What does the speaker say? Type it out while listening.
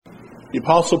The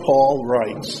Apostle Paul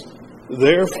writes,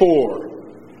 "Therefore,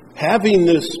 having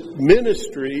this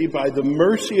ministry by the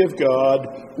mercy of God,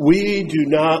 we do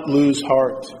not lose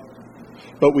heart.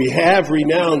 But we have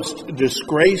renounced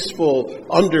disgraceful,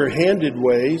 underhanded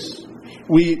ways.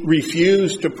 We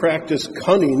refuse to practice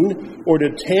cunning or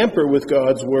to tamper with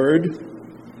God's word.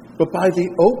 But by the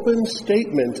open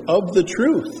statement of the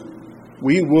truth,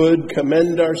 we would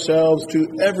commend ourselves to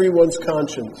everyone's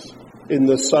conscience in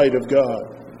the sight of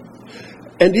God.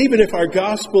 And even if our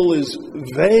gospel is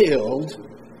veiled,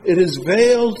 it is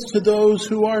veiled to those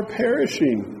who are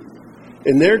perishing.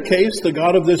 In their case, the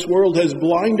God of this world has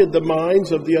blinded the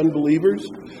minds of the unbelievers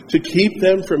to keep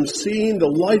them from seeing the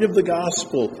light of the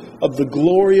gospel of the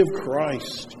glory of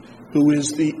Christ, who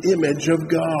is the image of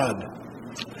God.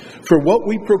 For what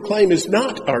we proclaim is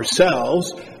not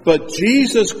ourselves, but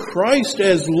Jesus Christ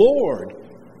as Lord,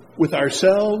 with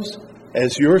ourselves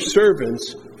as your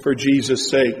servants for Jesus'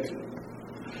 sake.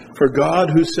 For God,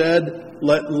 who said,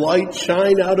 'Let light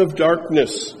shine out of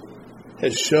darkness,'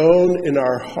 has shone in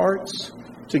our hearts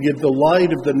to give the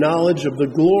light of the knowledge of the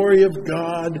glory of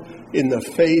God in the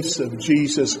face of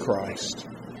Jesus Christ."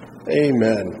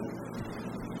 Amen.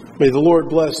 May the Lord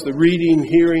bless the reading,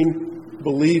 hearing,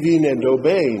 believing, and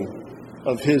obeying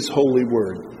of His holy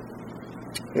word.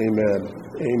 Amen.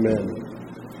 Amen.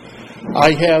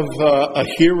 I have a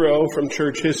hero from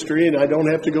church history, and I don't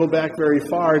have to go back very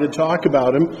far to talk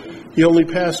about him. He only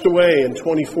passed away in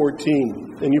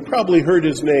 2014, and you probably heard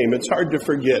his name. It's hard to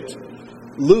forget.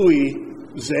 Louis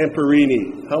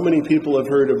Zamperini. How many people have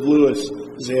heard of Louis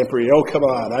Zamperini? Oh, come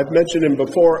on. I've mentioned him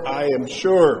before, I am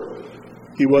sure.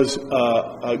 He was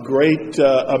a great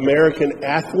American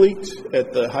athlete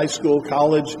at the high school,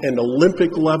 college, and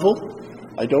Olympic level.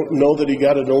 I don't know that he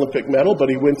got an Olympic medal, but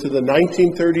he went to the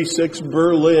 1936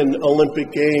 Berlin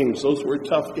Olympic Games. Those were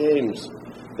tough games.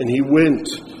 And he went,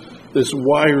 this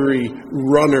wiry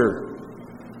runner.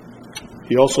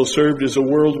 He also served as a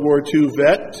World War II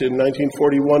vet. In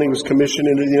 1941, he was commissioned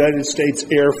into the United States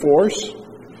Air Force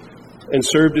and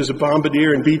served as a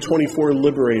bombardier in B-24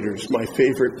 Liberators, my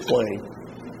favorite plane.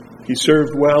 He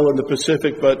served well in the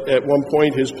Pacific, but at one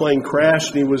point his plane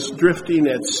crashed and he was drifting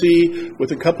at sea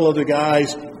with a couple other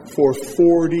guys for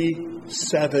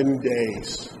 47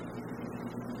 days.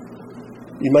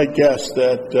 You might guess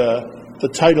that the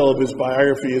title of his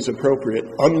biography is appropriate.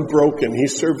 Unbroken. He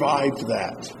survived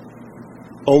that,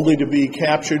 only to be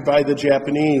captured by the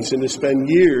Japanese and to spend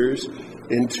years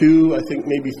in 2, I think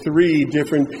maybe 3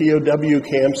 different POW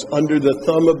camps under the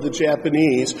thumb of the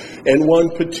Japanese, and one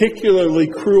particularly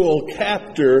cruel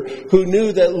captor who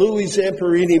knew that Louis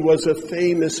Zamperini was a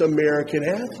famous American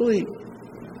athlete.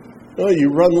 Oh, you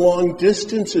run long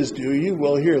distances, do you?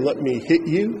 Well, here, let me hit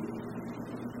you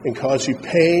and cause you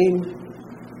pain.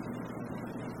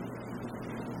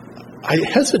 I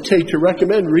hesitate to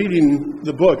recommend reading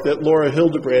the book that Laura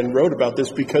Hildebrand wrote about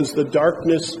this because the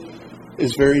darkness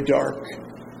is very dark.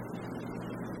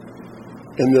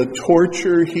 And the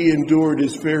torture he endured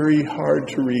is very hard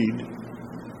to read.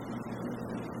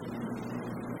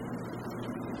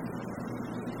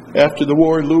 After the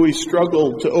war, Louis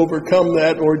struggled to overcome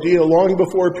that ordeal. Long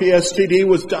before PSTD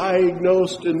was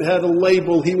diagnosed and had a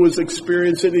label, he was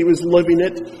experiencing it, he was living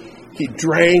it. He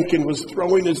drank and was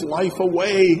throwing his life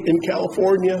away in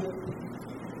California.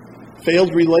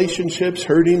 Failed relationships,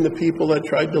 hurting the people that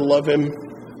tried to love him.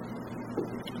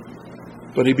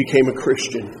 But he became a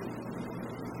Christian.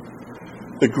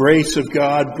 The grace of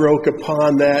God broke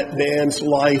upon that man's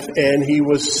life, and he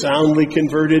was soundly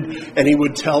converted, and he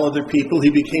would tell other people. He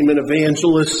became an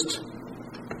evangelist.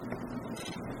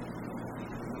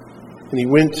 And he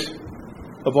went,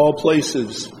 of all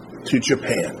places, to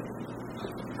Japan.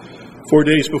 4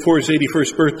 days before his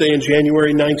 81st birthday in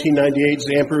January 1998,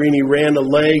 Zamperini ran a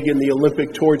leg in the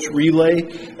Olympic torch relay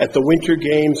at the Winter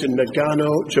Games in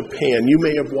Nagano, Japan. You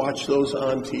may have watched those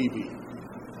on TV.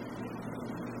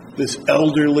 This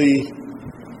elderly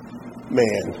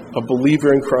man, a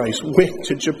believer in Christ, went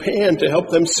to Japan to help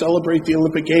them celebrate the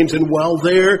Olympic Games. And while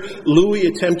there, Louis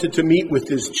attempted to meet with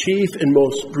his chief and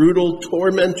most brutal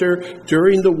tormentor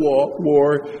during the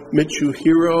war,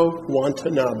 Mitsuhiro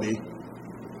Watanabe.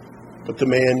 But the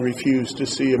man refused to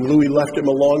see him. Louis left him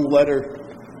a long letter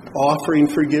offering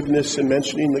forgiveness and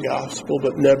mentioning the gospel,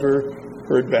 but never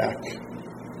heard back.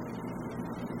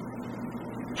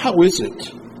 How is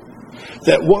it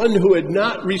that one who had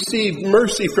not received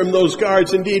mercy from those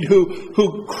guards, indeed,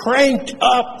 who cranked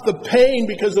up the pain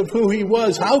because of who he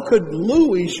was, how could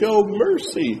Louis show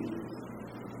mercy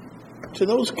to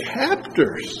those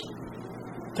captors,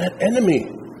 that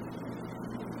enemy?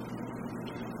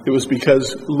 It was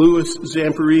because Louis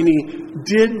Zamperini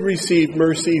did receive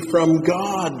mercy from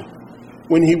God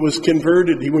when he was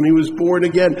converted, when he was born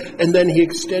again. And then he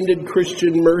extended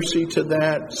Christian mercy to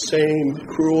that same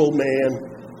cruel man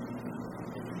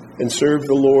and served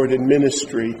the Lord in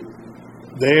ministry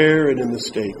there and in the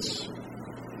States.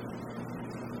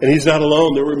 And he's not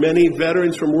alone. There were many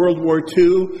veterans from World War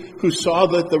II who saw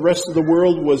that the rest of the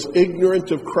world was ignorant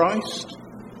of Christ.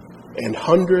 And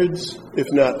hundreds,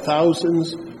 if not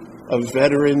thousands, of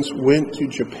veterans went to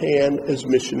Japan as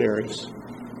missionaries.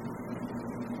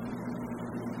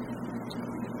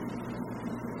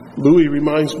 Louis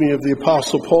reminds me of the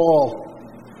Apostle Paul,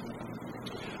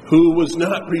 who was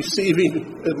not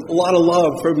receiving a lot of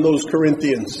love from those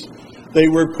Corinthians. They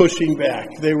were pushing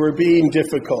back. They were being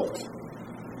difficult.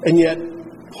 And yet,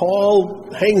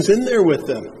 Paul hangs in there with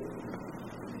them.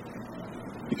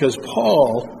 Because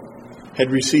Paul had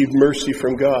received mercy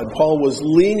from God. Paul was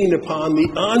leaning upon the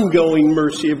ongoing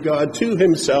mercy of God to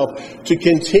himself to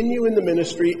continue in the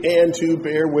ministry and to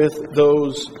bear with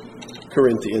those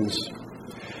Corinthians.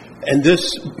 And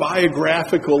this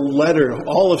biographical letter,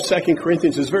 all of 2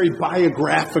 Corinthians, is very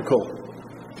biographical.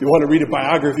 If you want to read a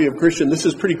biography of a Christian, this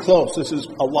is pretty close. This is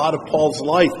a lot of Paul's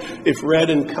life, if read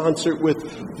in concert with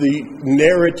the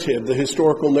narrative, the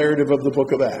historical narrative of the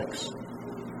book of Acts.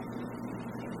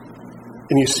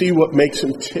 And you see what makes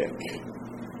him tick.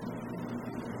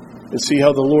 And see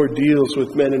how the Lord deals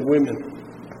with men and women.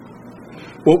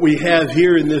 What we have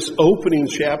here in this opening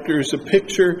chapter is a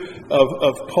picture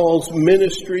of Paul's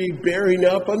ministry bearing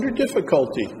up under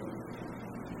difficulty.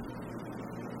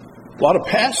 A lot of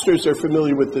pastors are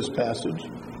familiar with this passage.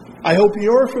 I hope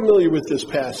you're familiar with this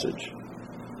passage,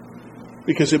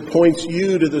 because it points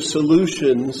you to the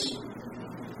solutions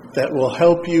that will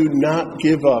help you not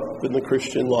give up in the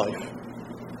Christian life.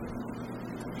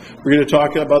 We're going to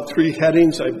talk about three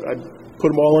headings. I put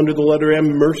them all under the letter M: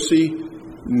 mercy,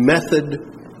 method,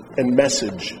 and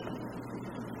message.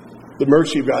 The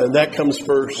mercy of God, and that comes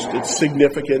first. It's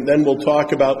significant. Then we'll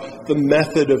talk about the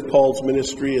method of Paul's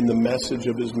ministry and the message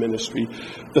of his ministry.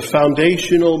 The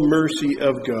foundational mercy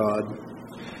of God.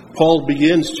 Paul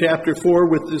begins chapter 4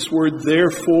 with this word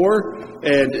therefore,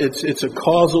 and it's a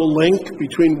causal link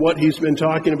between what he's been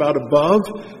talking about above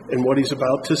and what he's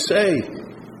about to say.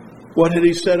 What had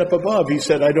he said up above? He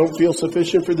said, I don't feel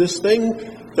sufficient for this thing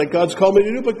that God's called me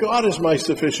to do, but God is my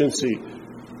sufficiency.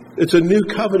 It's a new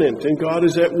covenant, and God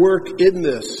is at work in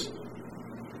this.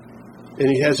 And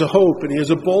he has a hope, and he has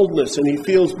a boldness, and he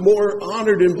feels more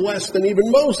honored and blessed than even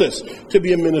Moses to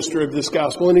be a minister of this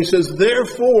gospel. And he says,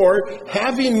 therefore,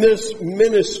 having this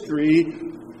ministry,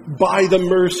 by the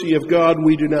mercy of God,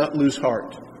 we do not lose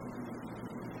heart.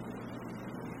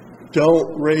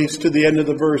 Don't race to the end of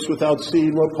the verse without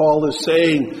seeing what Paul is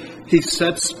saying. He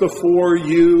sets before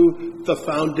you the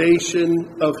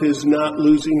foundation of his not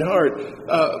losing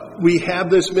heart. We have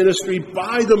this ministry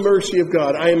by the mercy of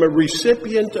God. I am a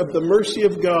recipient of the mercy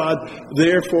of God,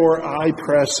 therefore I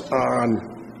press on.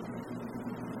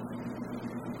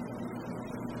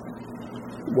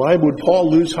 Why would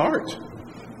Paul lose heart?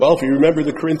 Well, if you remember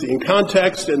the Corinthian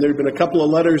context, and there had been a couple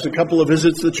of letters, a couple of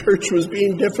visits, the church was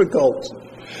being difficult.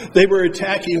 They were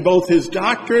attacking both his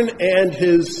doctrine and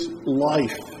his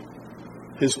life,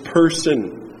 his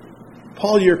person.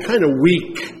 Paul, you're kind of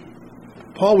weak.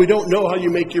 Paul, we don't know how you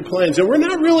make your plans, and we're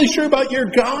not really sure about your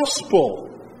gospel.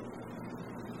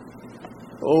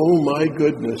 Oh, my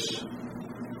goodness.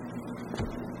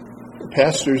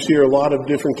 Pastors hear a lot of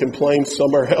different complaints.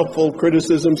 Some are helpful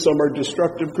criticism, some are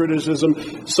destructive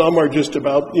criticism, some are just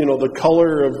about, the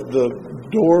color of the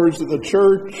doors of the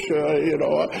church,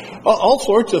 all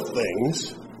sorts of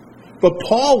things. But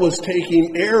Paul was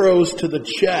taking arrows to the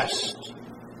chest.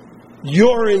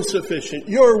 You're insufficient.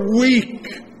 You're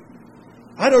weak.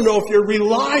 I don't know if you're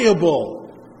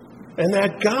reliable. And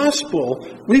that gospel,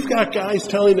 we've got guys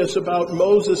telling us about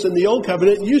Moses and the Old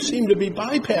Covenant. You seem to be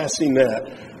bypassing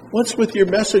that. What's with your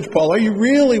message, Paul? Are you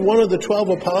really one of the 12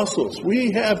 apostles?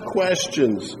 We have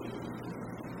questions.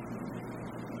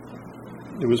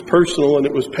 It was personal, and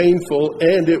it was painful,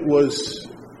 and it was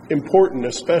important,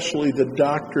 especially the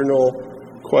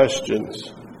doctrinal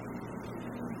questions.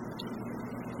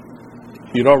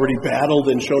 He'd already battled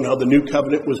and shown how the new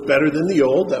covenant was better than the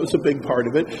old. That was a big part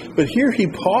of it. But here he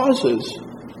pauses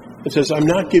and says, I'm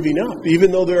not giving up.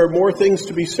 Even though there are more things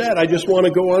to be said, I just want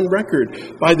to go on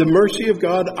record. By the mercy of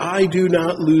God, I do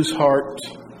not lose heart.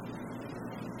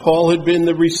 Paul had been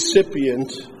the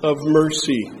recipient of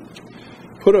mercy.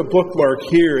 Put a bookmark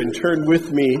here and turn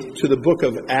with me to the book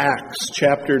of Acts,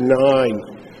 chapter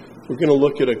 9. We're going to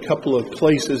look at a couple of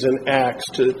places in Acts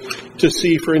to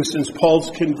see, for instance, Paul's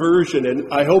conversion.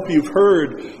 And I hope you've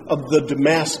heard of the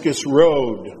Damascus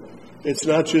Road. It's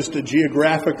not just a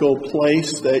geographical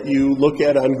place that you look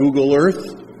at on Google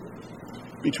Earth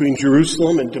between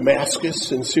Jerusalem and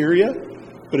Damascus in Syria,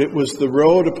 but it was the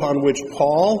road upon which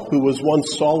Paul, who was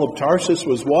once Saul of Tarsus,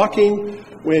 was walking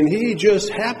when he just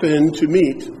happened to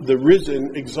meet the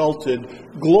risen,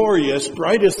 exalted, glorious,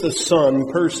 bright as the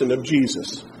sun person of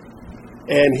Jesus.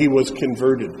 And he was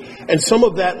converted. And some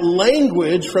of that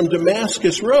language from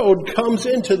Damascus Road comes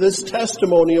into this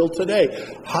testimonial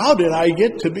today. How did I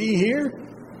get to be here?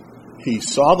 He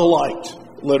saw the light,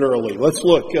 literally. Let's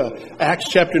look. Acts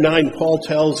chapter 9, Paul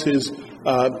tells his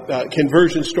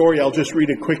conversion story. I'll just read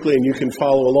it quickly and you can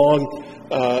follow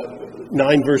along.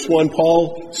 9 verse 1,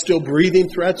 Paul, still breathing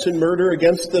threats and murder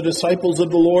against the disciples of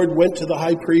the Lord, went to the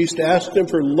high priest, asked him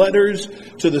for letters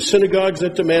to the synagogues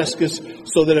at Damascus,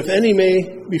 so that if any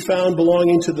may be found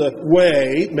belonging to the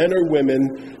way, men or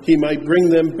women, he might bring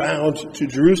them bound to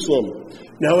Jerusalem.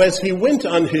 Now as he went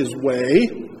on his way,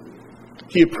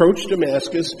 he approached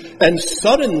Damascus, and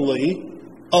suddenly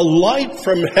a light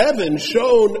from heaven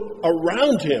shone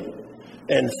around him.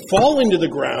 And falling to the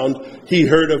ground, he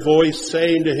heard a voice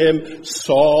saying to him,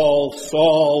 Saul,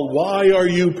 Saul, why are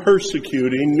you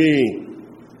persecuting me?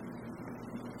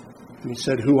 And he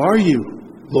said, Who are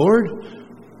you, Lord?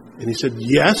 And he said,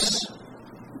 Yes.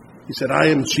 He said, I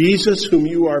am Jesus whom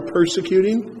you are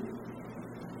persecuting.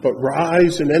 But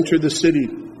rise and enter the city,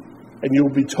 and you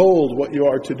will be told what you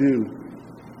are to do.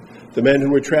 The men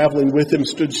who were traveling with him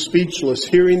stood speechless,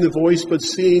 hearing the voice but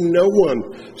seeing no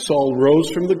one. Saul rose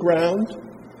from the ground.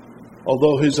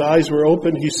 Although his eyes were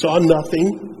open, he saw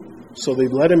nothing. So they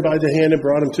led him by the hand and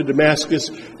brought him to Damascus.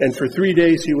 And for 3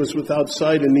 days he was without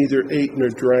sight and neither ate nor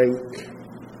drank.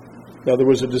 Now there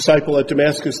was a disciple at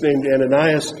Damascus named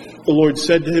Ananias. The Lord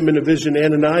said to him in a vision,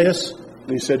 Ananias.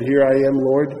 And he said, Here I am,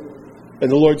 Lord. And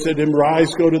the Lord said to him,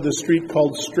 Rise, go to the street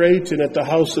called Straight, and at the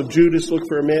house of Judas look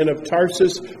for a man of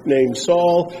Tarsus named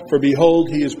Saul. For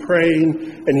behold, he is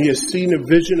praying, and he has seen a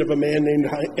vision of a man named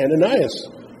Ananias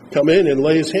come in and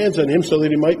lay his hands on him so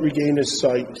that he might regain his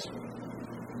sight.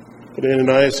 But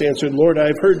Ananias answered, Lord, I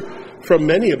have heard from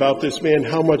many about this man,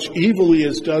 how much evil he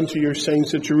has done to your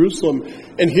saints at Jerusalem.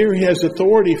 And here he has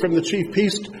authority from the chief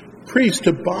priest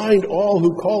to bind all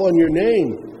who call on your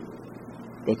name.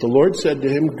 But the Lord said to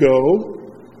him, Go,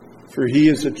 for he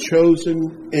is a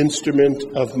chosen instrument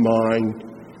of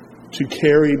mine to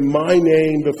carry my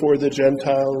name before the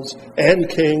Gentiles and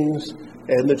kings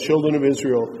and the children of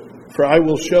Israel. For I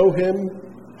will show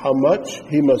him how much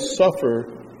he must suffer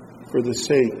for the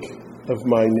sake of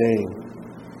my name.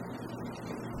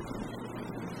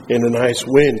 Ananias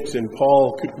went, and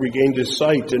Paul regained his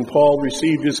sight, and Paul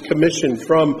received his commission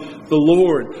from the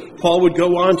Lord. Paul would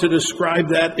go on to describe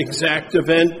that exact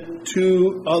event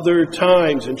 2 other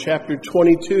times in chapter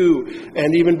 22,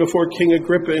 and even before King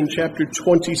Agrippa in chapter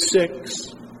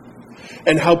 26.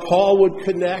 And how Paul would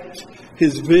connect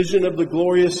his vision of the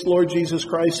glorious Lord Jesus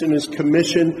Christ and his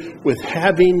commission with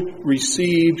having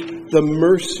received the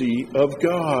mercy of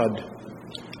God.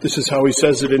 This is how he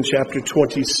says it in chapter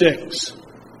 26.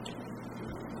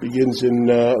 Begins in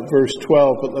verse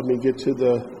 12, but let me get to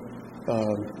the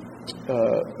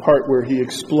part where he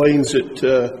explains it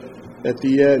at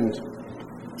the end.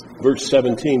 Verse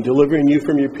 17, delivering you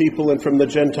from your people and from the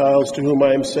Gentiles to whom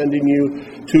I am sending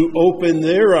you, to open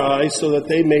their eyes so that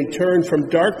they may turn from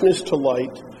darkness to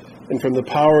light and from the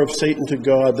power of Satan to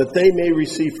God, that they may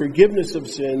receive forgiveness of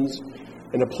sins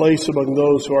and a place among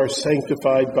those who are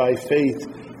sanctified by faith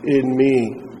in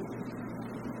me.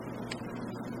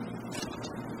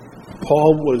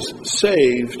 Paul was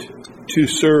saved to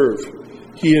serve.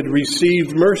 He had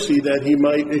received mercy that he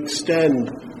might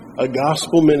extend a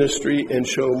gospel ministry and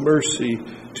show mercy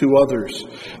to others.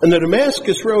 And the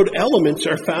Damascus Road elements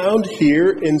are found here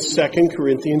in 2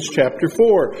 Corinthians chapter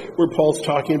 4, where Paul's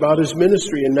talking about his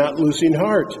ministry and not losing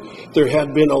heart. There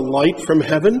had been a light from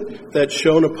heaven that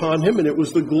shone upon him, and it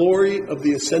was the glory of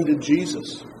the ascended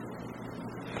Jesus.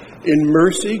 In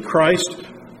mercy, Christ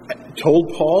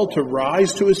told Paul to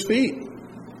rise to his feet.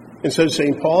 Instead of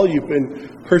saying, Paul, you've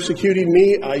been persecuting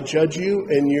me, I judge you,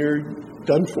 and you're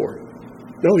done for.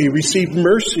 No, he received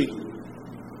mercy.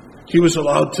 He was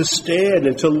allowed to stand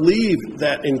and to leave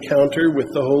that encounter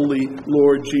with the Holy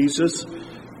Lord Jesus,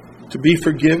 to be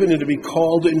forgiven and to be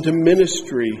called into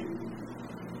ministry.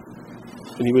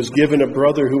 And he was given a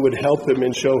brother who would help him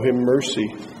and show him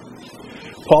mercy.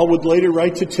 Paul would later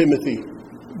write to Timothy,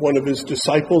 one of his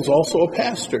disciples, also a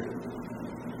pastor.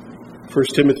 1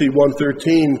 Timothy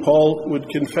 1:13, Paul would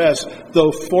confess,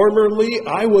 though formerly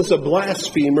I was a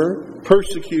blasphemer,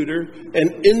 persecutor,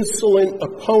 and insolent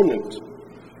opponent,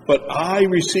 but I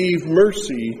received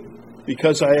mercy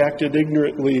because I acted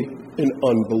ignorantly in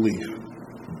unbelief.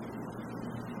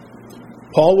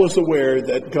 Paul was aware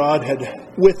that God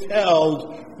had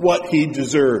withheld what he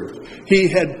deserved. He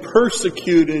had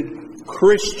persecuted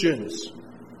Christians.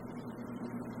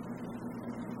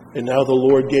 And now the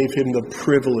Lord gave him the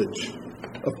privilege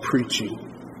of preaching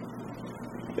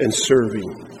and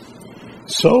serving.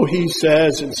 So he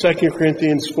says in 2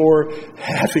 Corinthians 4,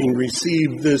 having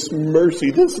received this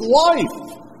mercy, this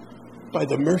life, by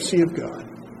the mercy of God,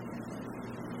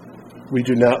 we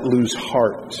do not lose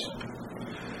heart.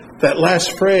 That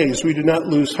last phrase, we do not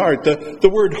lose heart. The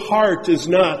word heart is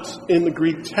not in the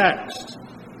Greek text.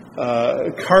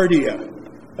 Cardia.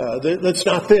 That's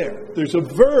not there. There's a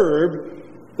verb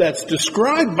that's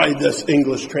described by this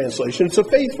English translation. It's a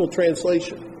faithful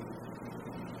translation.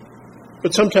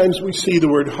 But sometimes we see the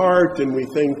word heart and we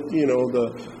think,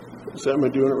 am I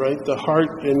doing it right? The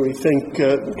heart, and we think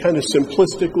kind of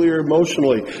simplistically or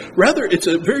emotionally. Rather, it's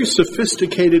a very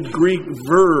sophisticated Greek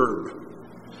verb.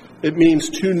 It means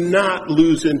to not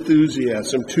lose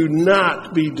enthusiasm, to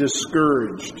not be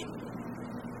discouraged.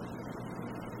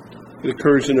 It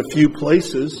occurs in a few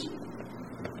places.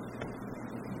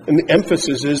 And the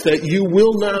emphasis is that you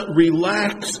will not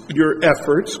relax your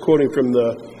efforts, quoting from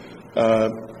the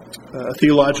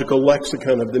theological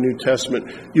lexicon of the New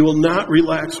Testament. You will not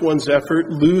relax one's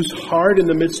effort, lose heart in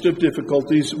the midst of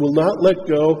difficulties, will not let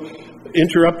go,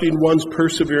 interrupting one's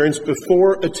perseverance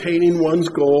before attaining one's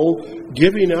goal,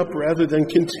 giving up rather than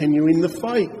continuing the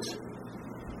fight.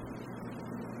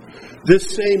 This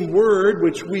same word,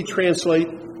 which we translate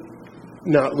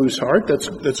not lose heart,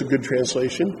 that's a good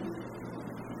translation,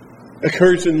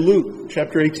 occurs in Luke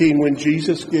chapter 18 when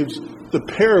Jesus gives the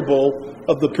parable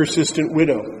of the persistent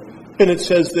widow. And it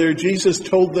says there, Jesus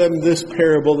told them this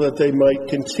parable that they might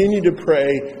continue to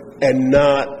pray and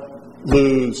not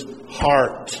lose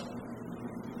heart.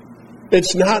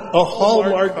 It's not a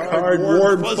Hallmark card,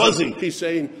 warm, fuzzy. He's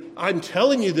saying, I'm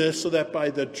telling you this so that by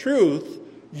the truth,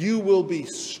 you will be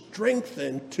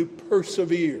strengthened to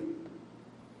persevere.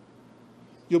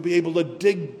 You'll be able to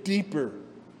dig deeper.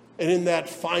 And in that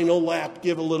final lap,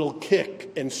 give a little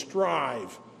kick and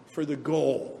strive for the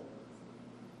goal.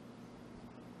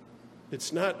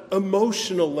 It's not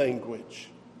emotional language.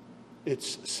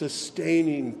 It's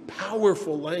sustaining,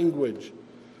 powerful language.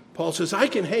 Paul says, I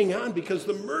can hang on because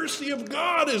the mercy of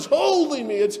God is holding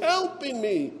me. It's helping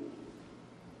me.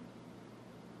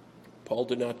 Paul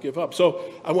did not give up.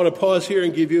 So I want to pause here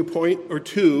and give you a point or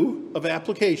two of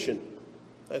application.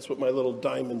 That's what my little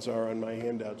diamonds are on my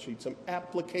handout sheet. Some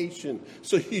application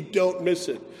so you don't miss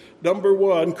it. Number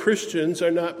one, Christians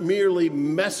are not merely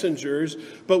messengers,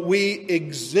 but we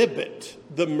exhibit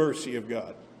the mercy of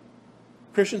God.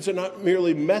 Christians are not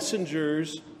merely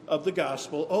messengers of the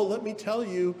gospel. Oh, let me tell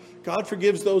you, God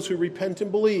forgives those who repent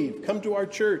and believe. Come to our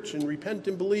church and repent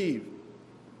and believe.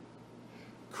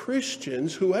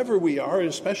 Christians, whoever we are, and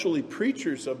especially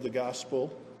preachers of the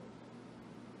gospel,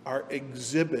 are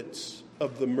exhibits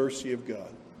of the mercy of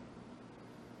God.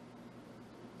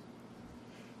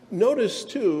 Notice,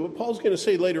 too, Paul's going to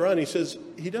say later on, he says,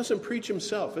 he doesn't preach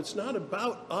himself. It's not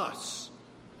about us,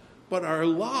 but our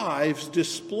lives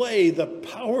display the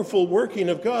powerful working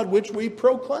of God, which we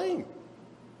proclaim.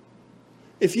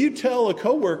 If you tell a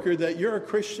coworker that you're a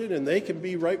Christian and they can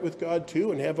be right with God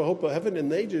too and have a hope of heaven,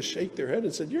 and they just shake their head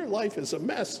and say, your life is a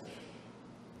mess,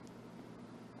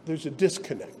 there's a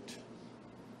disconnect.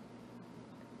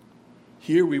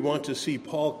 Here we want to see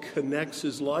Paul connects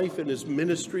his life and his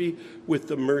ministry with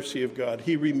the mercy of God.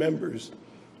 He remembers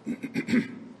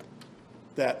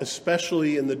that,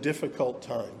 especially in the difficult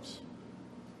times,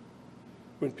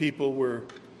 when people were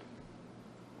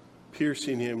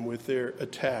piercing him with their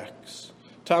attacks.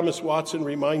 Thomas Watson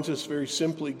reminds us very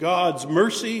simply, God's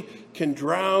mercy can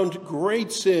drown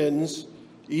great sins,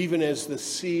 even as the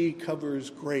sea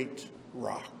covers great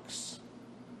rocks.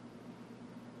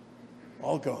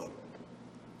 All gone.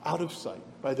 Out of sight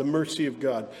by the mercy of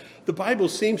God. The Bible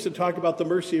seems to talk about the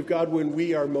mercy of God when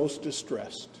we are most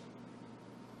distressed.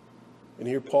 And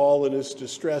here Paul, in his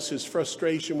distress, his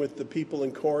frustration with the people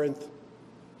in Corinth,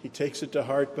 he takes it to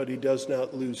heart, but he does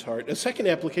not lose heart. A second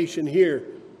application here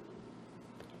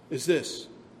is this: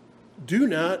 do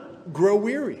not grow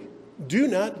weary. Do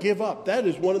not give up. That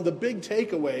is one of the big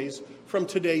takeaways from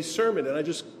today's sermon. And I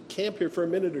just camp here for a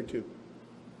minute or two.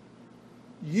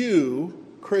 You,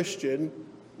 Christian,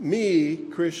 me,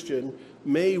 Christian,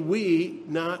 may we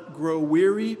not grow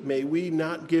weary. May we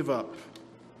not give up.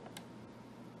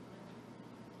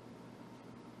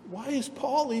 Why is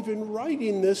Paul even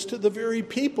writing this to the very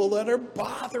people that are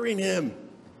bothering him?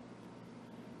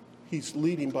 He's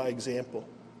leading by example.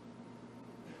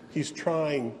 He's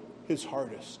trying his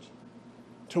hardest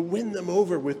to win them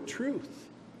over with truth.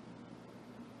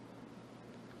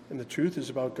 And the truth is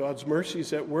about God's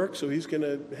mercies at work, so he's going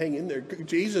to hang in there.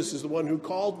 Jesus is the one who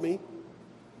called me.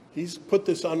 He's put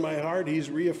this on my heart. He's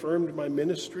reaffirmed my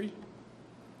ministry.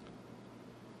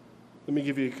 Let me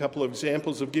give you a couple of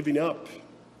examples of giving up.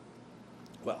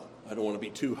 Well, I don't want to be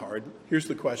too hard. Here's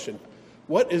the question.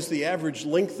 What is the average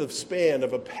length of span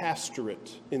of a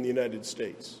pastorate in the United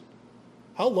States?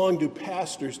 How long do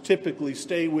pastors typically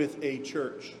stay with a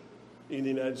church in the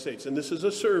United States? And this is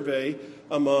a survey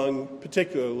among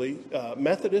particularly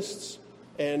Methodists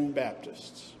and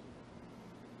Baptists.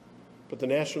 But the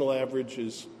national average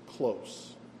is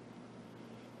close.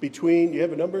 You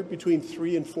have a number? Between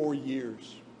 3 and 4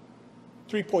 years.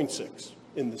 3.6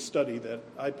 in the study that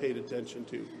I paid attention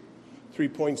to.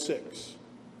 3.6.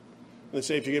 They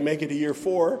say if you can make it to year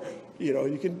 4,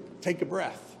 you can take a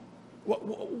breath.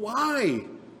 Why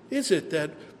is it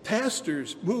that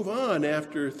pastors move on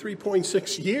after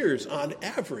 3.6 years on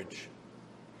average?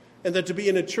 And that to be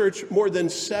in a church more than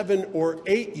 7 or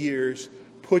 8 years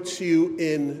puts you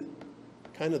in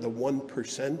kind of the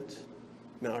 1%?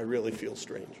 Now I really feel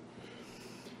strange.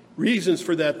 Reasons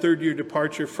for that third-year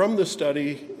departure from the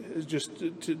study, just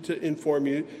to inform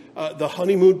you, the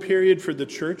honeymoon period for the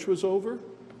church was over.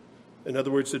 In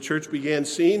other words, the church began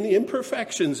seeing the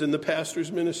imperfections in the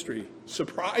pastor's ministry.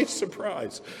 Surprise,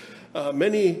 surprise.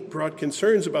 Many brought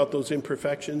concerns about those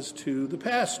imperfections to the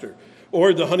pastor.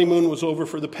 Or the honeymoon was over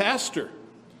for the pastor.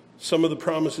 Some of the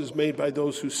promises made by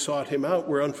those who sought him out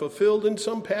were unfulfilled, and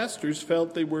some pastors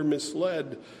felt they were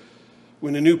misled.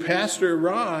 When a new pastor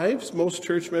arrives, most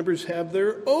church members have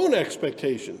their own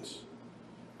expectations.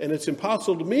 And it's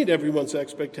impossible to meet everyone's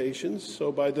expectations,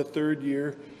 so by the third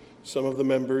year, some of the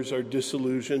members are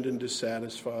disillusioned and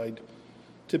dissatisfied.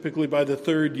 Typically by the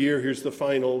third year, here's the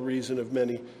final reason of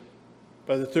many.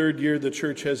 By the third year, the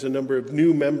church has a number of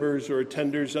new members or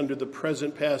attenders under the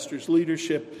present pastor's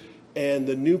leadership, and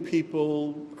the new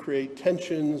people create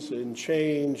tensions and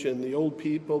change, and the old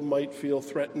people might feel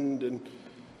threatened. And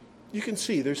you can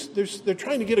see they're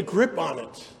trying to get a grip on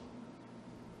it.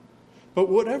 But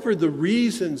whatever the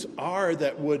reasons are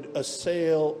that would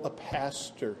assail a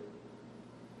pastor,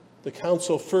 the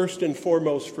counsel first and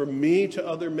foremost from me to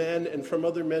other men and from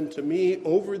other men to me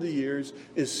over the years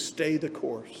is stay the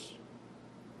course.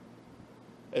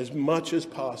 As much as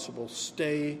possible,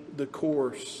 stay the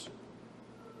course.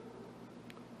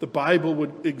 The Bible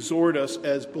would exhort us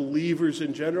as believers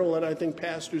in general, and I think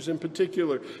pastors in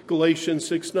particular. Galatians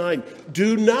 6:9.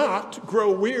 Do not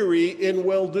grow weary in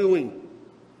well-doing.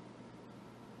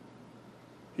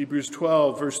 Hebrews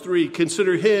 12, verse 3.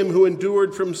 Consider him who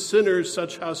endured from sinners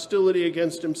such hostility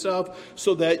against himself,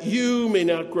 so that you may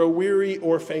not grow weary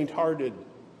or faint-hearted,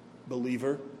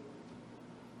 believer.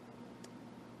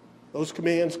 Those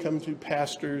commands come to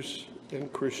pastors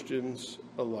and Christians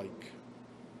alike.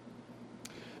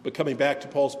 But coming back to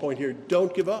Paul's point here,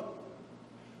 don't give up.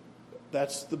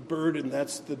 That's the burden,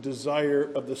 that's the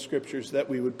desire of the Scriptures, that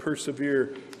we would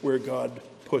persevere where God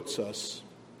puts us.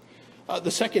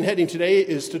 The second heading today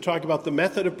is to talk about the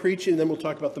method of preaching, and then we'll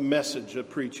talk about the message of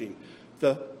preaching.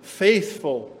 The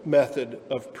faithful method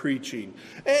of preaching.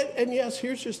 And yes,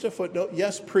 here's just a footnote.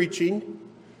 Yes, preaching.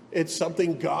 It's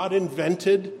something God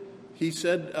invented. He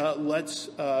said, let's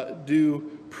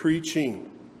do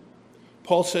preaching.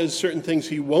 Paul says certain things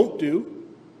he won't do.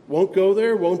 Won't go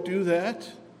there, won't do that.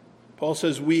 Paul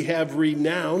says we have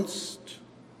renounced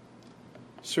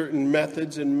certain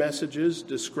methods and messages,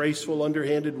 disgraceful,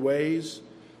 underhanded ways.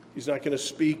 He's not going to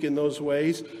speak in those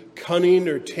ways. Cunning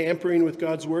or tampering with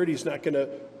God's word. He's not going to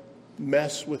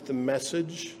mess with the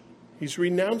message. He's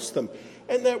renounced them.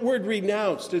 And that word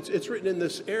renounced, it's written in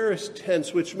this aorist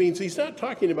tense, which means he's not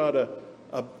talking about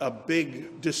a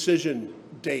big decision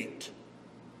date.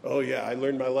 Oh yeah, I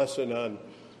learned my lesson on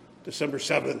December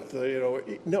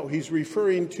 7th. No, he's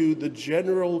referring to the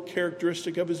general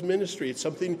characteristic of his ministry. It's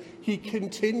something he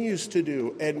continues to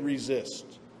do and resist.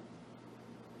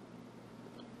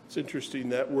 It's interesting,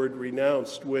 that word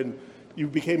renounced. When you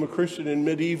became a Christian in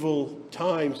medieval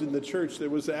times in the church,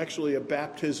 there was actually a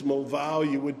baptismal vow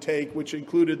you would take, which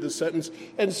included the sentence,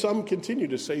 and some continue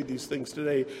to say these things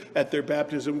today at their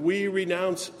baptism, we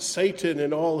renounce Satan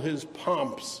and all his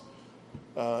pomps,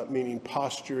 meaning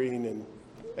posturing and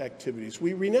activities.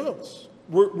 We renounce.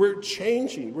 We're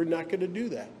changing. We're not going to do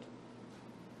that.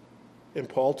 And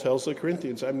Paul tells the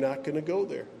Corinthians, I'm not going to go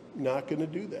there. Not going to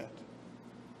do that.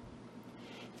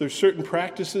 There's certain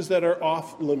practices that are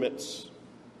off limits.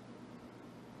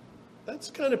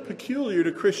 That's kind of peculiar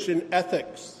to Christian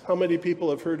ethics. How many people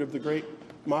have heard of the great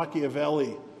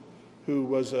Machiavelli, who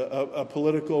was a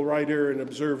political writer, an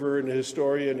observer, and a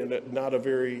historian, and not a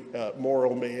very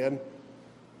moral man?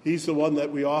 He's the one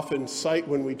that we often cite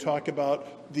when we talk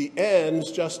about the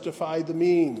ends justify the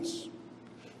means.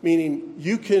 Meaning,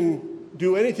 you can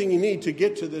do anything you need to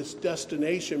get to this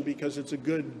destination because it's a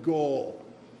good goal.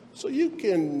 So you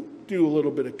can do a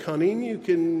little bit of cunning. You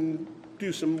can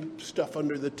do some stuff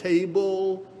under the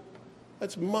table.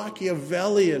 That's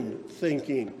Machiavellian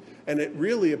thinking. And it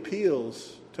really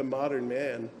appeals to modern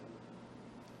man.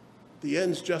 The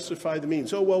ends justify the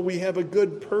means. Oh, well, we have a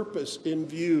good purpose in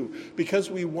view. Because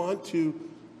we want to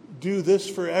do this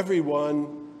for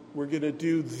everyone, we're going to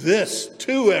do this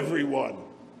to everyone.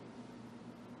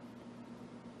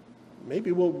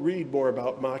 Maybe we'll read more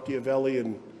about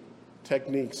Machiavellian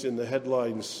techniques in the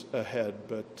headlines ahead,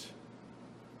 but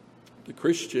the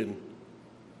Christian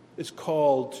is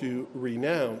called to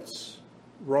renounce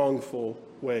wrongful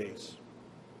ways,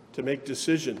 to make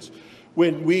decisions.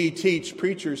 When we teach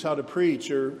preachers how to preach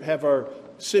or have our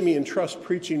Simeon Trust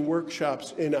preaching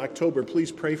workshops in October,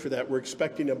 please pray for that. We're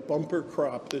expecting a bumper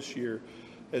crop this year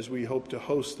as we hope to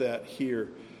host that here.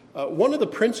 One of the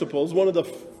principles, one of the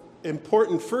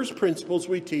important first principles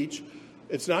we teach,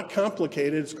 it's not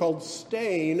complicated, it's called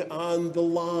staying on the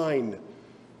line.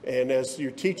 And as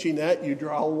you're teaching that, you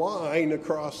draw a line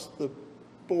across the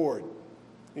board.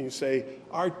 And you say,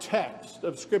 our text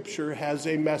of Scripture has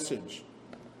a message.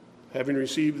 Having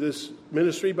received this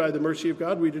ministry by the mercy of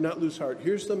God, we do not lose heart.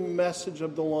 Here's the message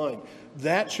of the line.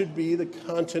 That should be the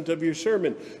content of your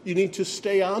sermon. You need to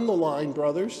stay on the line,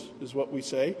 brothers, is what we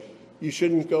say. You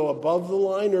shouldn't go above the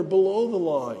line or below the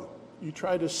line. You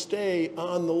try to stay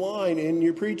on the line in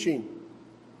your preaching.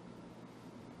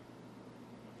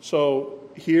 So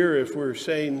here, if we're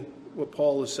saying what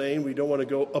Paul is saying, we don't want to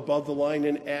go above the line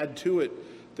and add to it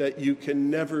that you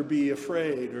can never be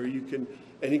afraid, or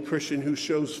any Christian who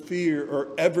shows fear or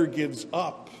ever gives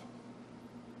up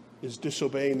is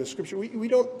disobeying the Scripture. We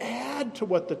don't add to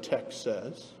what the text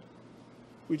says.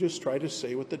 We just try to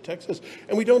say what the text says.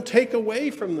 And we don't take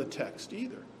away from the text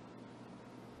either.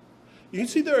 You can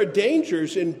see there are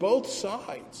dangers in both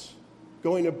sides,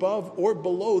 going above or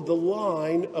below the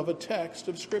line of a text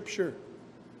of Scripture.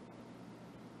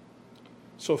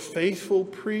 So faithful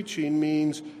preaching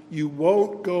means you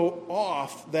won't go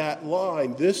off that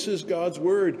line. This is God's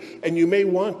word. And you may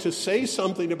want to say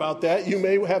something about that. You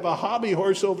may have a hobby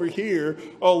horse over here.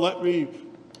 Oh, let me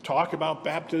talk about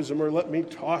baptism, or let me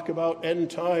talk about end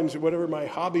times, or whatever my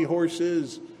hobby horse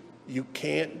is. You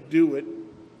can't do it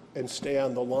and stay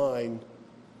on the line.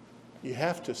 You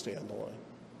have to stay on the line.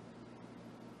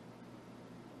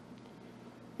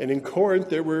 And in Corinth,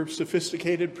 there were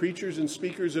sophisticated preachers and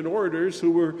speakers and orators who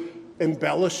were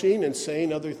embellishing and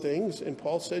saying other things. And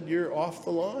Paul said, you're off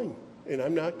the line, and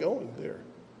I'm not going there.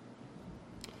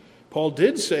 Paul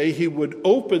did say he would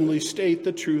openly state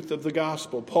the truth of the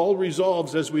gospel. Paul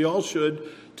resolves, as we all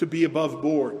should, to be above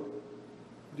board.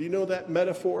 Do you know that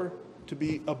metaphor, to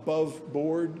be above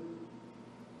board?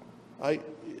 I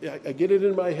get it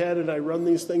in my head and I run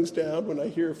these things down when I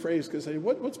hear a phrase because I say,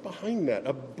 what's behind that?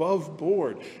 Above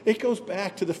board. It goes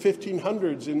back to the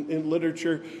 1500s in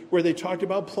literature where they talked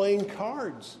about playing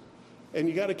cards. And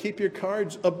you got to keep your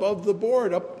cards above the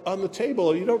board, up on the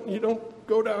table. You don't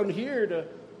go down here to,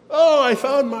 oh, I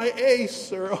found my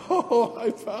ace, or oh,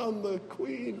 I found the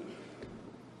queen.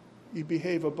 You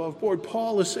behave above board.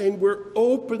 Paul is saying we're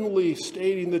openly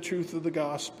stating the truth of the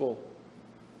gospel.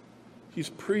 He's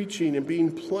preaching and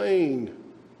being plain.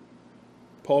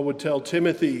 Paul would tell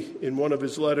Timothy in one of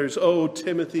his letters, oh,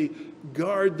 Timothy,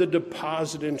 guard the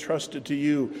deposit entrusted to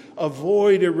you.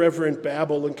 Avoid irreverent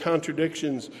babble and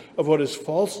contradictions of what is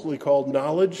falsely called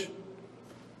knowledge.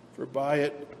 For by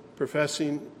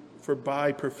professing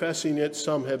it,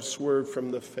 some have swerved from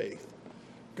the faith.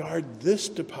 Guard this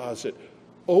deposit.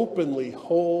 Openly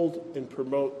hold and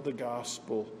promote the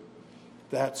gospel.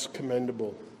 That's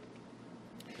commendable.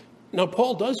 Now,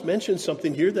 Paul does mention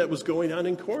something here that was going on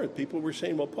in Corinth. People were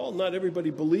saying, well, Paul, not everybody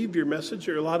believed your message.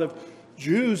 There are a lot of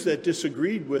Jews that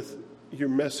disagreed with your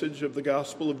message of the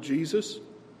gospel of Jesus.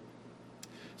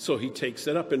 So he takes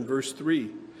it up in verse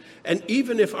 3. And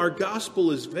even if our gospel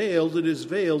is veiled, it is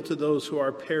veiled to those who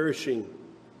are perishing.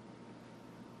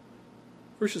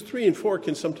 Verses 3 and 4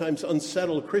 can sometimes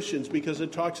unsettle Christians because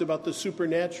it talks about the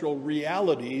supernatural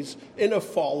realities in a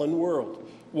fallen world.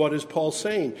 What is Paul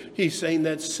saying? He's saying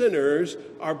that sinners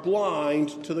are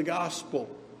blind to the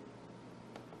gospel.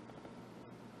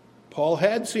 Paul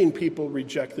had seen people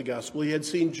reject the gospel. He had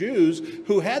seen Jews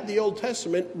who had the Old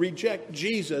Testament reject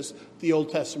Jesus, the Old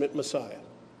Testament Messiah.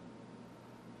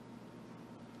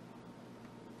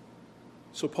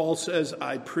 So Paul says,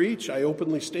 I preach, I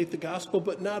openly state the gospel,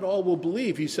 but not all will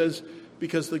believe. He says,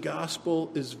 because the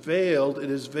gospel is veiled, it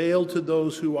is veiled to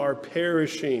those who are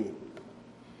perishing.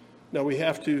 Now we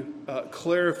have to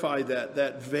clarify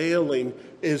that veiling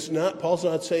is not, Paul's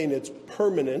not saying it's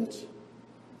permanent.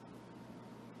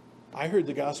 I heard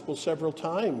the gospel several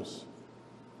times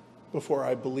before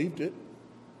I believed it.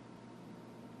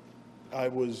 I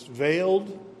was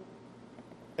veiled,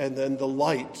 and then the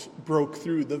light broke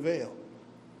through the veil.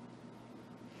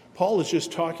 Paul is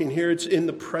just talking here, it's in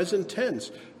the present tense.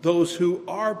 Those who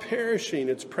are perishing,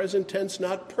 it's present tense,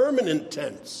 not permanent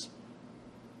tense.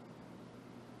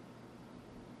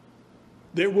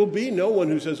 There will be no one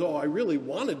who says, I really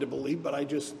wanted to believe,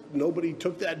 but nobody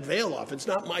took that veil off. It's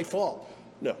not my fault.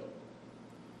 No.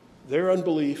 Their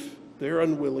unbelief, their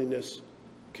unwillingness,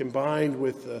 combined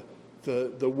with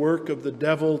the work of the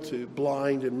devil to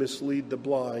blind and mislead the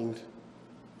blind,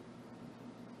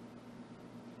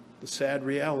 the sad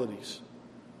realities.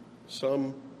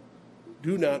 Some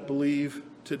do not believe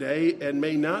today and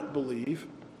may not believe,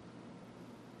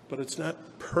 but it's not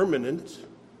permanent.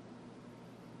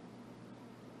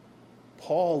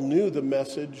 Paul knew the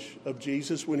message of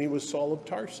Jesus when he was Saul of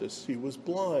Tarsus. He was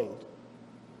blind,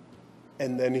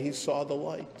 and then he saw the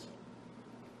light.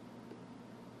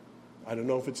 I don't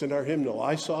know if it's in our hymnal.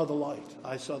 I saw the light.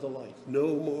 I saw the light.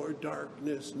 No more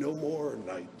darkness, no more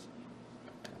night.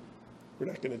 We're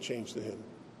not going to change the hymn.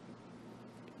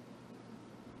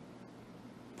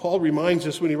 Paul reminds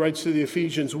us when he writes to the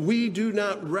Ephesians, we do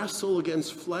not wrestle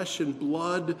against flesh and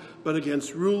blood, but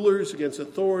against rulers, against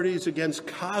authorities, against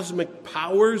cosmic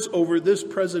powers over this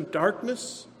present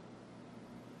darkness,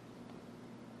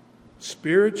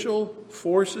 spiritual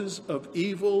forces of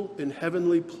evil in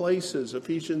heavenly places,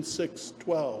 Ephesians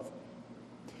 6:12.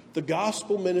 The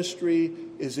gospel ministry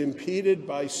is impeded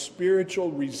by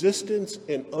spiritual resistance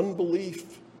and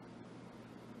unbelief.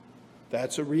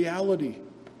 That's a reality.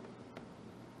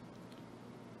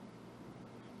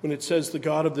 When it says the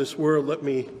God of this world, let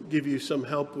me give you some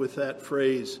help with that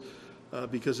phrase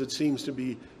because it seems to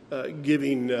be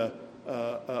giving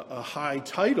a high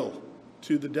title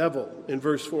to the devil. In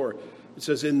verse 4, it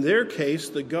says, in their case,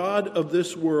 the God of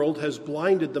this world has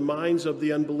blinded the minds of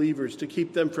the unbelievers to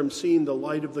keep them from seeing the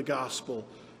light of the gospel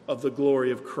of the glory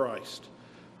of Christ.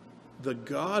 The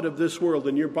God of this world,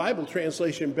 and your Bible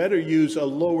translation better use a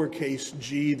lowercase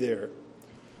g there.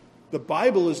 The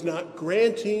Bible is not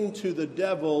granting to the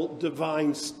devil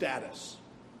divine status.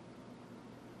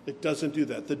 It doesn't do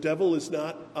that. The devil is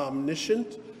not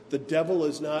omniscient. The devil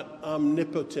is not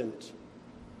omnipotent.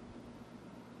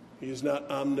 He is not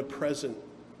omnipresent.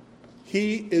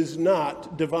 He is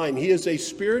not divine. He is a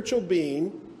spiritual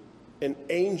being, an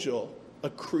angel,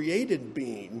 a created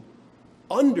being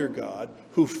under God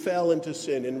who fell into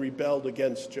sin and rebelled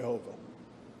against Jehovah.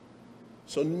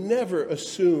 So never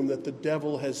assume that the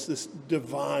devil has this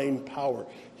divine power.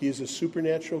 He is a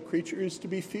supernatural creature who is to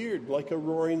be feared like a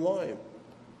roaring lion.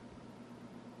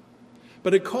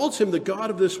 But it calls him the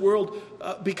God of this world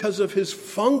because of his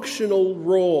functional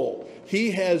role.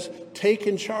 He has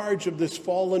taken charge of this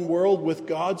fallen world with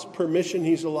God's permission.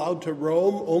 He's allowed to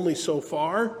roam only so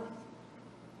far.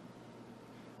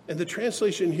 And the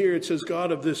translation here, it says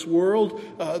God of this world.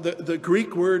 The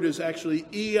Greek word is actually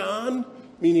eon,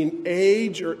 meaning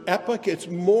age or epoch. It's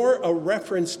more a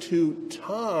reference to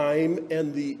time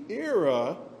and the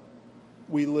era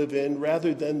we live in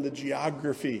rather than the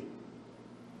geography.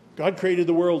 God created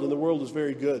the world, and the world is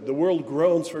very good. The world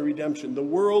groans for redemption. The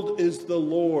world is the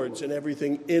Lord's and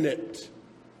everything in it.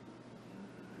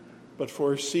 But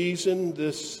for a season,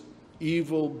 this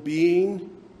evil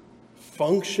being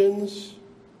functions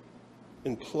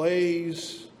and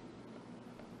plays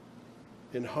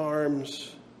and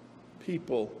harms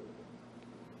people.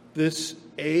 This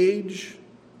age,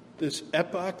 this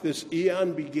epoch, this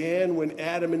eon began when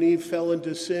Adam and Eve fell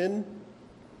into sin.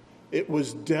 It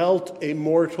was dealt a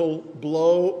mortal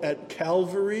blow at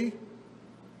Calvary.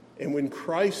 And when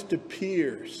Christ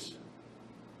appears,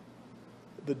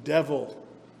 the devil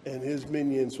and his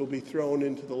minions will be thrown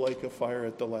into the lake of fire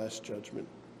at the last judgment.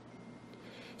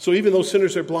 So even though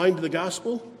sinners are blind to the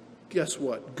gospel, guess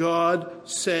what? God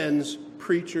sends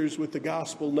preachers with the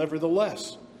gospel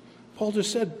nevertheless. Paul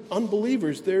just said,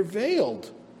 unbelievers, they're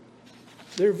veiled.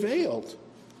 They're veiled.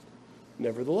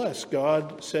 Nevertheless,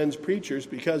 God sends preachers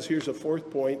because, here's a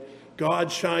fourth point,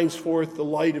 God shines forth the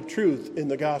light of truth in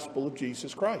the gospel of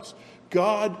Jesus Christ.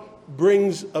 God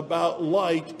brings about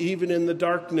light even in the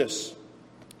darkness.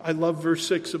 I love verse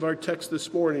 6 of our text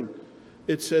this morning.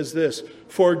 It says this,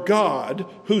 for God,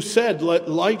 who said, let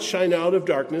light shine out of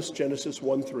darkness, Genesis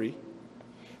 1:3,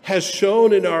 has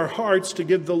shone in our hearts to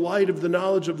give the light of the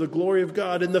knowledge of the glory of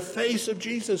God in the face of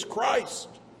Jesus Christ.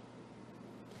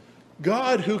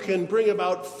 God, who can bring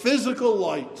about physical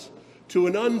light to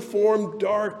an unformed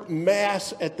dark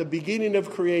mass at the beginning of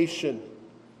creation,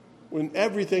 when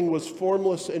everything was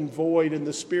formless and void and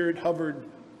the Spirit hovered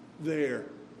there,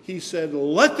 he said,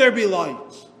 "Let there be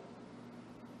light."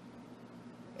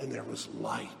 And there was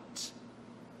light.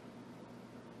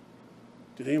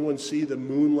 Did anyone see the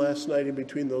moon last night in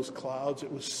between those clouds?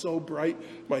 It was so bright.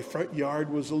 My front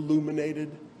yard was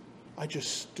illuminated. I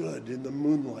just stood in the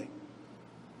moonlight,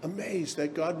 amazed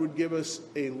that God would give us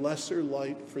a lesser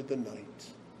light for the night.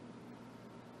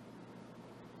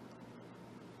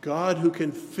 God, who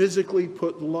can physically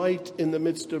put light in the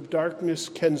midst of darkness,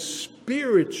 can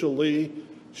spiritually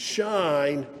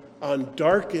shine on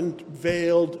darkened,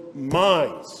 veiled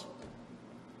minds.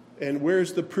 And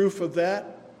where's the proof of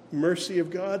that? Mercy of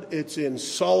God? It's in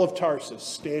Saul of Tarsus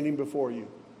standing before you.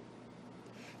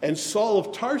 And Saul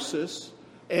of Tarsus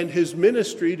and his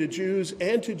ministry to Jews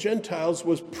and to Gentiles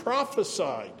was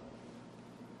prophesied.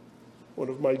 One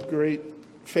of my great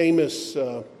famous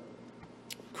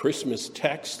Christmas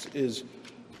texts is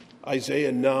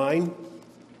Isaiah 9.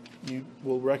 You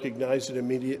will recognize it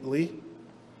immediately.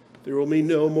 There will be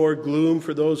no more gloom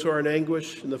for those who are in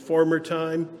anguish in the former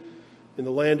time, in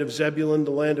the land of Zebulun,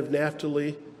 the land of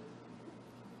Naphtali,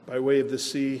 by way of the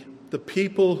sea. The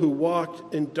people who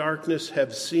walked in darkness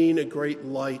have seen a great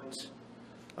light.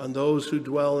 On those who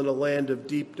dwell in a land of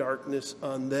deep darkness,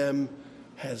 on them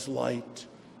has light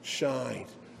shined.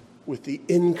 With the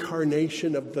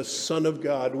incarnation of the Son of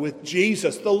God, with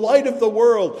Jesus, the light of the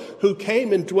world, who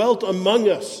came and dwelt among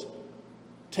us,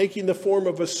 taking the form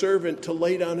of a servant to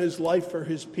lay down his life for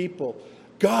his people.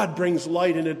 God brings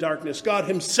light into darkness. God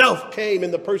himself came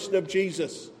in the person of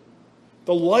Jesus,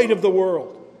 the light of the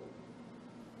world.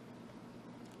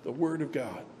 The Word of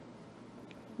God.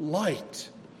 Light.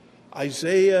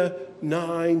 Isaiah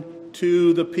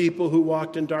 9:2, the people who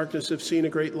walked in darkness have seen a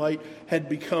great light, had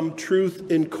become truth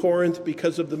in Corinth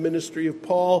because of the ministry of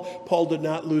Paul. Paul did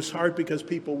not lose heart because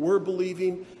people were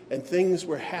believing and things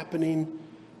were happening,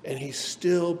 and he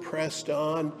still pressed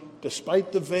on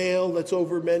despite the veil that's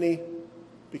over many,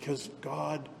 because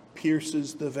God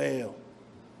pierces the veil.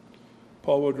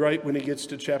 Paul would write when he gets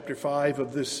to chapter 5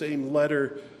 of this same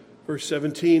letter, verse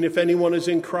 17, "If anyone is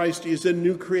in Christ, he is a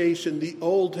new creation. The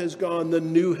old has gone, the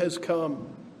new has come."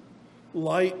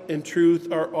 Light and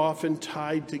truth are often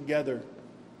tied together.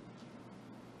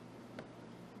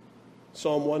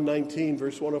 Psalm 119,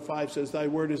 verse 105 says, "Thy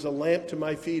word is a lamp to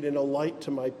my feet and a light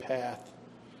to my path."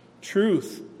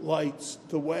 Truth lights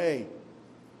the way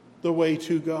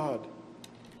to God.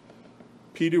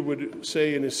 Peter would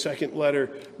say in his second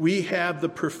letter, "We have the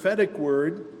prophetic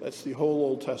word," that's the whole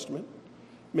Old Testament,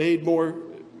 "made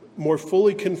more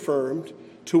fully confirmed,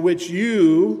 to which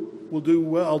you will do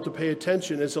well to pay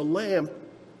attention as to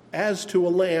a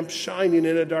lamp shining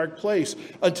in a dark place,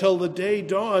 until the day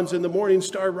dawns and the morning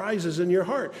star rises in your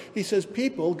heart." He says,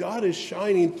 people, God is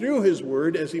shining through his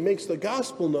word as he makes the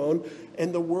gospel known,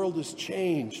 and the world is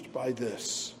changed by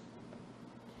this.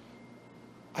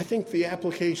 I think the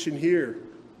application here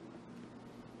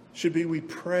should be, we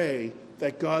pray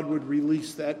that God would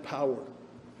release that power.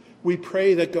 We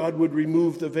pray that God would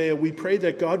remove the veil. We pray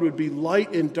that God would be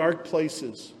light in dark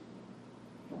places.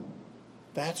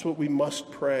 That's what we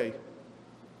must pray.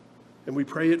 And we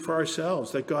pray it for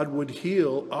ourselves, that God would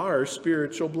heal our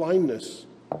spiritual blindness.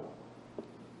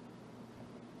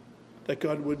 That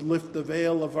God would lift the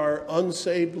veil of our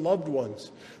unsaved loved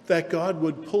ones. That God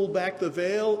would pull back the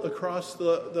veil across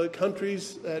the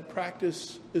countries that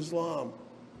practice Islam.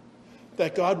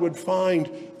 That God would find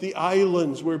the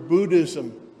islands where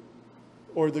Buddhism,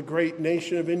 or the great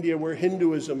nation of India where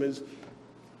Hinduism has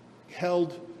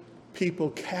held people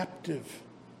captive,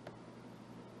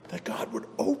 that God would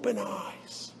open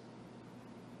eyes.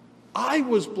 I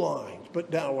was blind,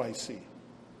 but now I see.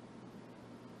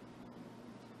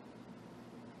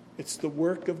 It's the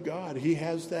work of God. He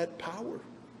has that power.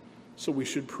 So we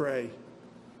should pray.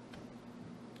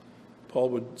 Paul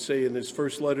would say in his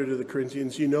first letter to the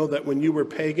Corinthians, "You know that when you were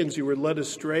pagans, you were led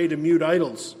astray to mute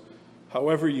idols,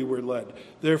 however you were led.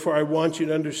 Therefore, I want you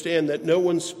to understand that no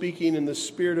one speaking in the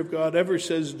Spirit of God ever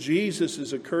says Jesus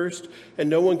is accursed, and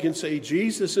no one can say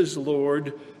Jesus is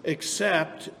Lord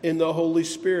except in the Holy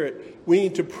Spirit." We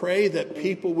need to pray that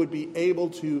people would be able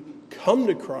to come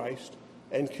to Christ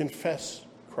and confess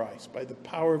Christ by the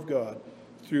power of God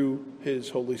through his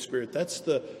Holy Spirit. That's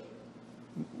the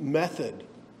method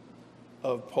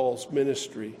of Paul's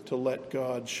ministry, to let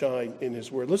God shine in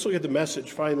his word. Let's look at the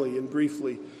message finally and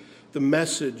briefly. The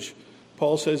message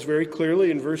Paul says very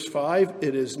clearly in verse 5,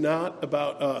 it is not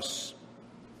about us.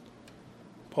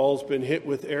 Paul's been hit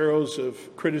with arrows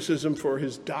of criticism for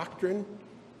his doctrine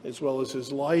as well as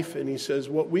his life, and he says,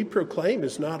 what we proclaim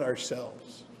is not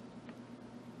ourselves.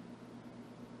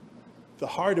 The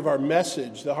heart of our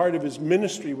message, the heart of his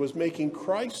ministry was making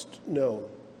Christ known,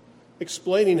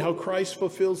 explaining how Christ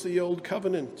fulfills the old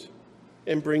covenant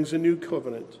and brings a new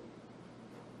covenant.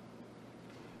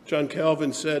 John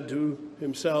Calvin said to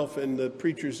himself and the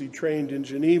preachers he trained in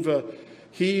Geneva,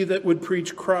 he that would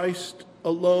preach Christ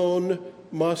alone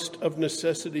must of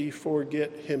necessity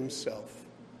forget himself.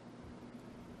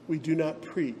 We do not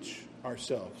preach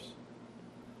ourselves.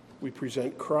 We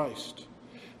present Christ.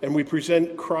 And we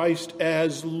present Christ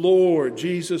as Lord,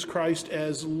 Jesus Christ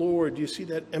as Lord. Do you see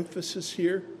that emphasis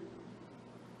here?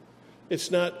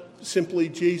 It's not simply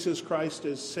Jesus Christ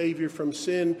as Savior from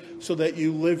sin so that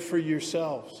you live for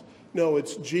yourselves. No,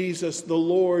 it's Jesus the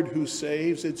Lord who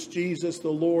saves. It's Jesus the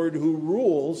Lord who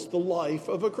rules the life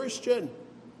of a Christian.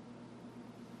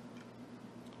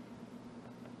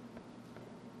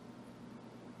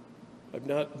 I've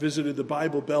not visited the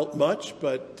Bible Belt much,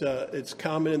 but it's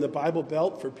common in the Bible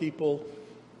Belt for people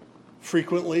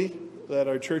frequently that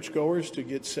are churchgoers to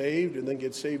get saved and then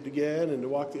get saved again and to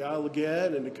walk the aisle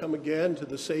again and to come again to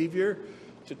the Savior,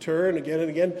 to turn again and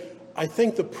again. I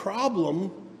think the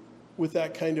problem with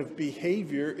that kind of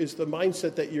behavior is the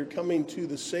mindset that you're coming to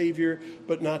the Savior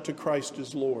but not to Christ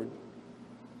as Lord.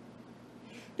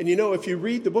 And you know, if you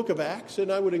read the book of Acts,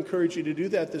 and I would encourage you to do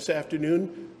that this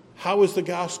afternoon, how is the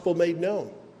gospel made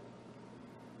known?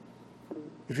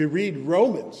 If you read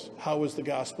Romans, how is the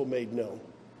gospel made known?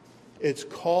 It's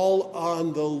call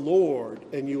on the Lord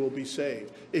and you will be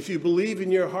saved. If you believe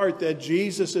in your heart that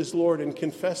Jesus is Lord and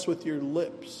confess with your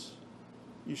lips,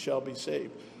 you shall be saved.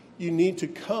 You need to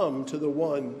come to the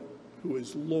one who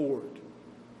is Lord,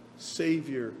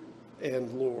 Savior,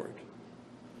 and Lord.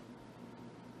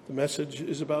 The message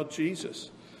is about Jesus.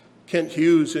 Kent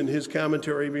Hughes, in his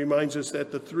commentary, reminds us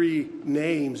that the three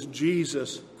names,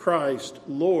 Jesus, Christ,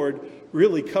 Lord,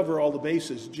 really cover all the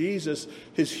bases. Jesus,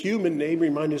 his human name,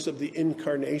 reminds us of the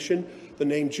incarnation. The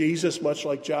name Jesus, much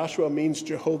like Joshua, means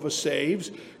Jehovah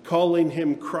saves. Calling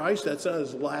him Christ, that's not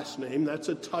his last name, that's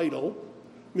a title,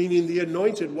 meaning the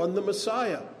anointed one, the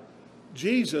Messiah.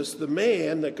 Jesus, the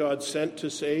man that God sent to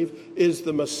save, is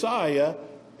the Messiah,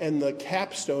 and the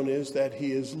capstone is that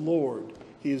he is Lord.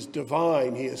 He is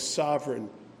divine. He is sovereign.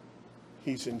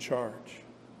 He's in charge.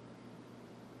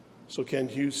 So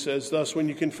Kent Hughes says, thus, when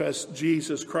you confess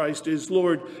Jesus Christ is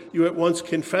Lord, you at once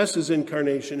confess his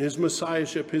incarnation, his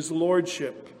messiahship, his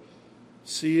lordship,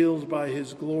 sealed by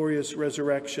his glorious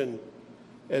resurrection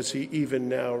as he even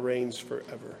now reigns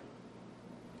forever.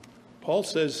 Paul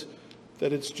says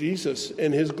that it's Jesus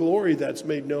and his glory that's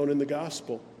made known in the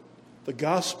gospel. The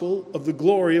gospel of the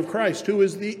glory of Christ, who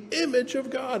is the image of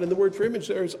God. And the word for image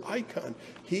there is icon.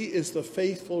 He is the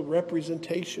faithful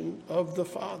representation of the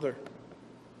Father.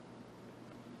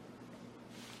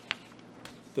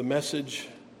 The message,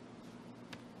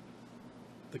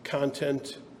 the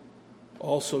content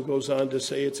also goes on to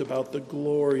say it's about the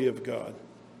glory of God.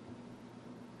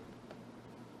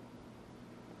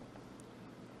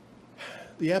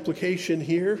 The application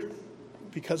here,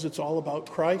 because it's all about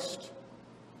Christ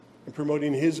and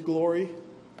promoting his glory,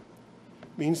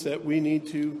 means that we need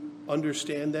to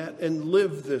understand that and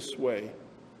live this way.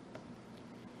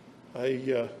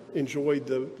 I enjoyed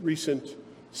the recent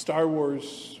Star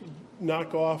Wars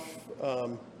knockoff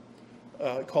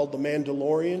called The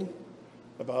Mandalorian,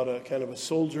 about a kind of a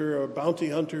soldier, a bounty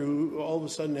hunter who all of a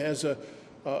sudden has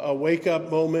a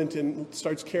wake-up moment and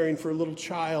starts caring for a little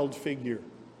child figure.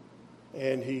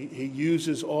 And he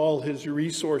uses all his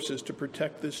resources to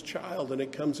protect this child, and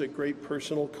it comes at great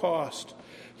personal cost.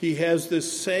 He has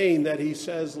this saying that he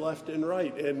says left and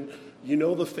right, and you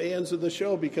know the fans of the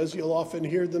show because you'll often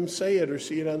hear them say it or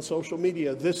see it on social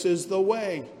media. This is the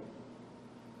way.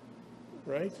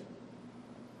 Right?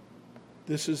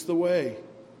 This is the way.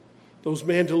 Those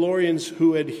Mandalorians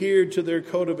who adhered to their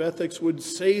code of ethics would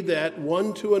say that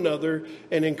one to another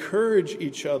and encourage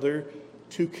each other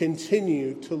to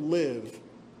continue to live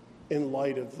in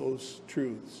light of those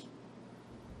truths.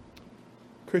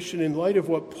 Christian, in light of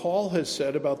what Paul has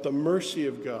said about the mercy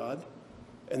of God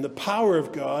and the power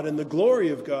of God and the glory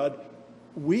of God,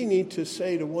 we need to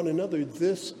say to one another,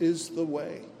 this is the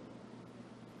way.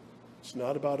 It's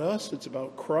not about us, it's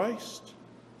about Christ.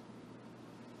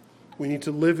 We need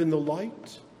to live in the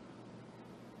light.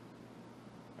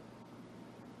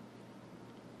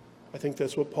 I think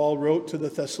that's what Paul wrote to the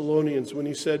Thessalonians when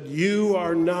he said, you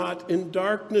are not in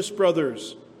darkness,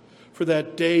 brothers, for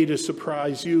that day to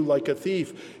surprise you like a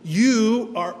thief.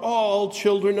 You are all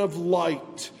children of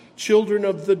light, children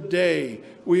of the day.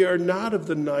 We are not of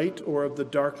the night or of the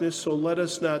darkness, so let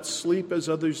us not sleep as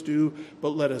others do, but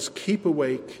let us keep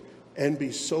awake and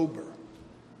be sober.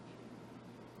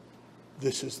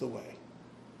 This is the way.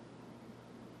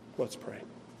 Let's pray.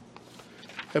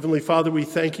 Heavenly Father, we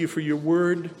thank you for your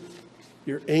word,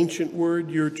 your ancient word,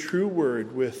 your true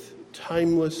word with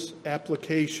timeless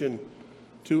application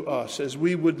to us. As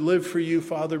we would live for you,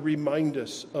 Father, remind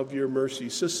us of your mercy.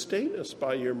 Sustain us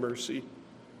by your mercy.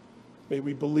 May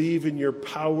we believe in your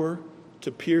power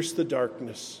to pierce the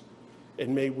darkness,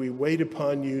 and may we wait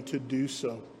upon you to do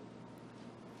so.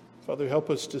 Father, help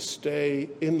us to stay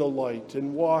in the light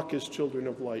and walk as children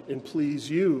of light and please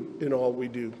you in all we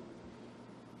do.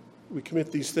 We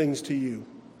commit these things to you.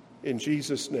 In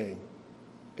Jesus' name,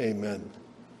 amen.